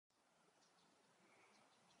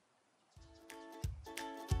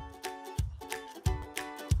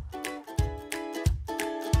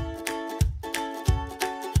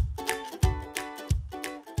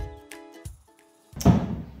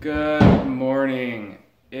Good morning.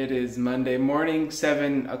 It is Monday morning,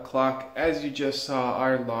 7 o'clock. As you just saw,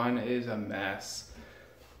 our lawn is a mess.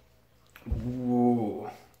 Ooh.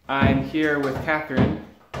 I'm here with Catherine.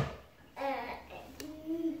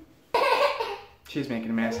 She's making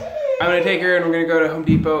a mess. I'm gonna take her and we're gonna go to Home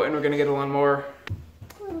Depot and we're gonna get a lawnmower.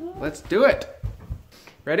 Let's do it.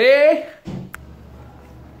 Ready?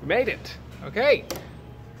 We made it. Okay.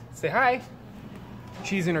 Say hi.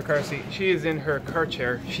 She's in her car seat. She is in her car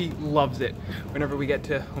chair. She loves it. Whenever we get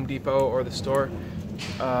to Home Depot or the store,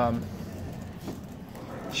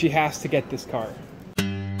 she has to get this car.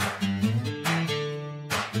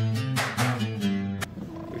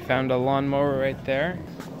 We found a lawnmower right there.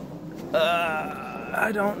 I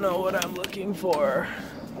don't know what I'm looking for.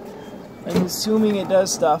 I'm assuming it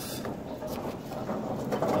does stuff.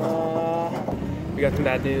 We got some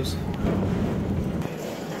bad news.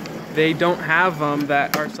 They don't have them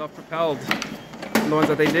that are self-propelled. The ones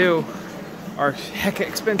that they do are hecka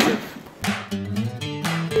expensive.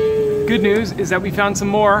 Good news is that we found some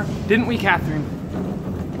more, didn't we, Catherine?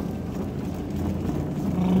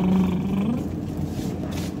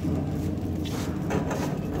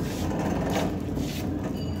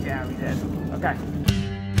 Yeah, we did. Okay.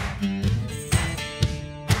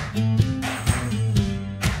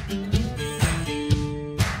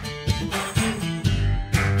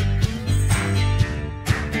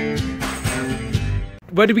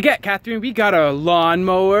 What did we get, Catherine? We got a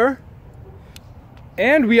lawnmower.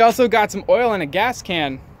 And we also got some oil in a gas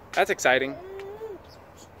can. That's exciting.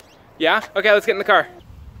 Yeah? Okay, let's get in the car.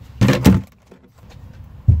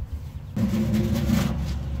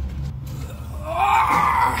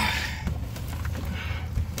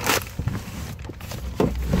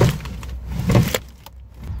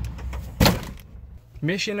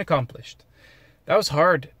 Mission accomplished. That was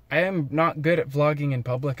hard. I am not good at vlogging in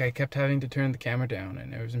public. I kept having to turn the camera down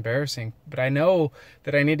and it was embarrassing. But I know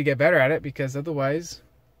that I need to get better at it because otherwise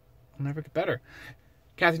I'll never get better.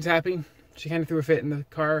 Catherine's happy. She kind of threw a fit in the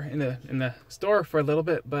car, in the store for a little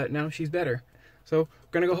bit, but now she's better. So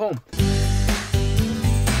we're gonna go home.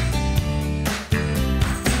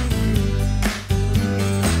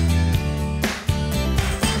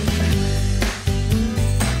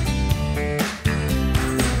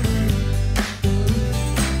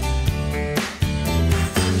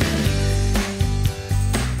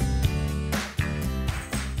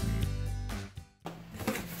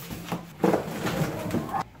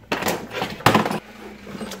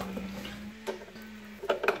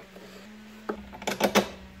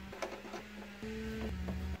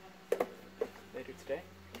 Today.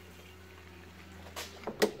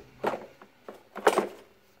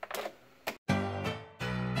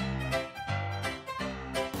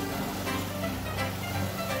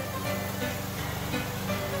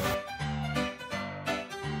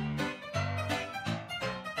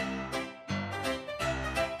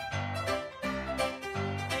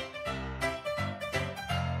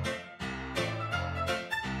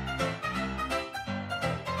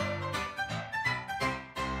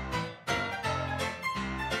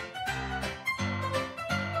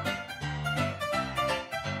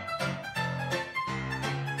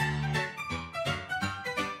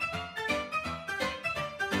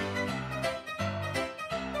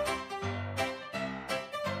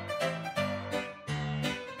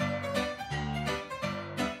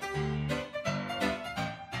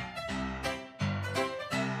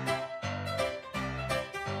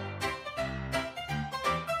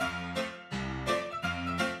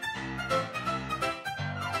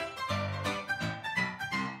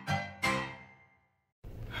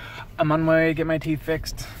 I'm on my way to get my teeth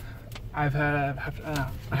fixed. I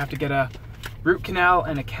have to get a root canal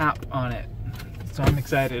and a cap on it. So I'm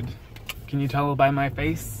excited. Can you tell by my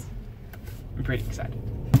face? I'm pretty excited.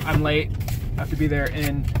 I'm late. I have to be there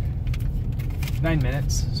in 9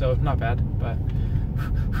 minutes, so not bad, but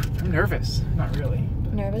I'm nervous. Not really.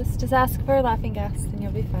 But... Nervous? Just ask for laughing gas and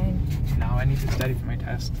you'll be fine. No, I need to study for my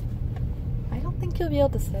test. I don't think you'll be able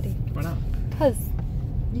to study. Why not? Because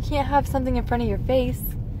you can't have something in front of your face.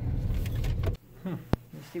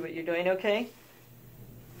 See what you're doing, okay?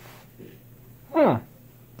 Huh.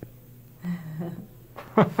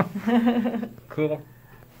 Cool.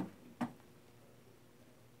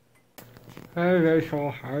 Hey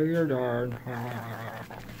Rachel, how you doing?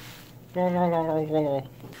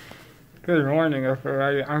 Good morning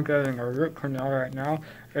everybody. I'm getting a root canal right now.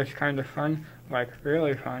 It's kind of fun, like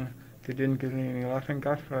really fun. They didn't give me any laughing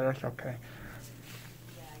gas, but that's okay.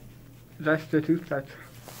 That's the tooth that's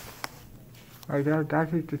right there.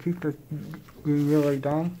 That is the tooth that's really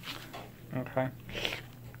dumb. Okay.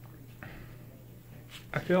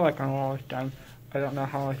 I feel like I'm almost done, I don't know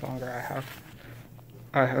how much longer I have.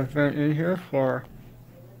 I have been in here for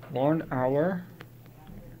 1 hour,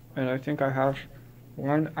 and I think I have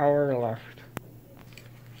 1 hour left.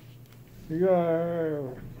 Yay!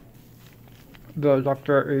 The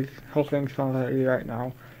doctor is helping somebody right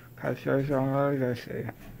now, because there's an emergency,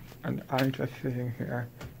 and I'm just sitting here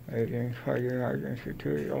waiting for the emergency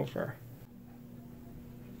to be over.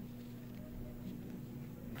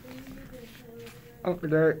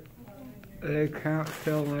 Update. They can't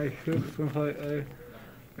fill my shoes completely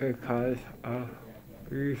because of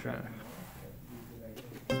reasons.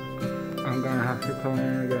 I'm gonna have to come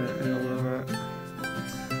in again in a little bit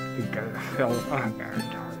to get it filled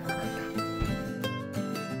again.